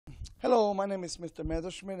Hello, my name is Mr.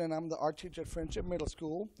 Messerschmidt, and I'm the art teacher at Friendship Middle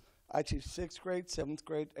School. I teach 6th grade, 7th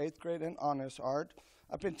grade, 8th grade, and honors art.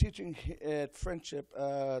 I've been teaching at Friendship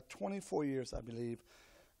 24 years, I believe.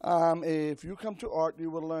 If you come to art, you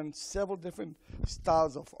will learn several different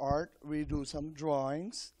styles of art. We do some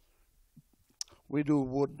drawings. We do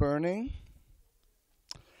wood burning.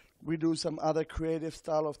 We do some other creative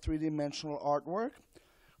style of three-dimensional artwork.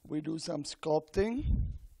 We do some sculpting,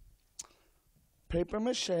 paper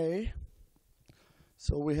mache.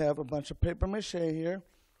 So we have a bunch of paper mache here.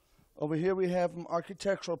 Over here we have an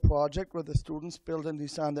architectural project where the students build and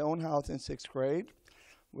design their own house in 6th grade.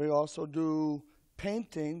 We also do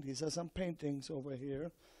painting. These are some paintings over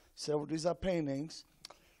here. So these are paintings.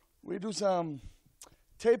 We do some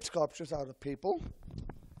tape sculptures out of people.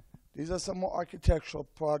 These are some more architectural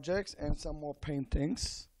projects and some more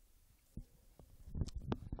paintings.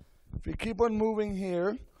 If we keep on moving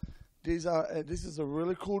here, this is a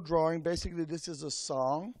really cool drawing. Basically, this is a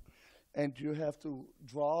song, and you have to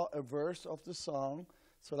draw a verse of the song.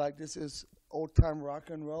 So like this is old-time rock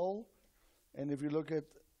and roll, and if you look at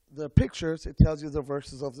the pictures, it tells you the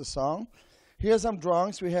verses of the song. Here's some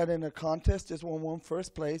drawings we had in a contest. This one won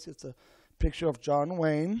first place. It's a picture of John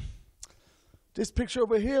Wayne. This picture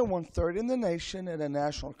over here won third in the nation at a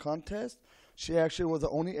national contest. She actually was the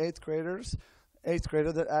only eighth grader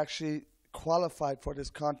that actually qualified for this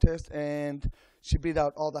contest, and she beat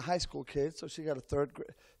out all the high school kids, so she got a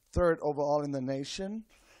third overall in the nation.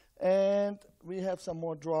 And we have some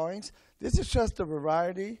more drawings. This is just a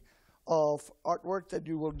variety of artwork that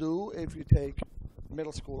you will do if you take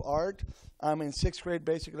middle school art. In 6th grade,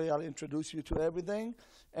 basically, I'll introduce you to everything.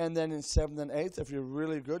 And then in 7th and 8th, if you're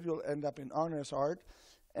really good, you'll end up in honors art.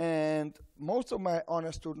 And most of my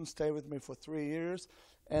honor students stay with me for 3 years,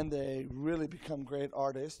 and they really become great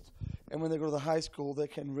artists. And when they go to the high school, they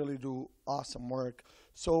can really do awesome work.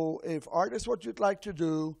 So if art is what you'd like to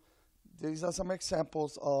do, these are some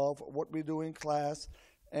examples of what we do in class,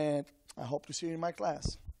 and I hope to see you in my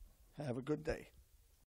class. Have a good day.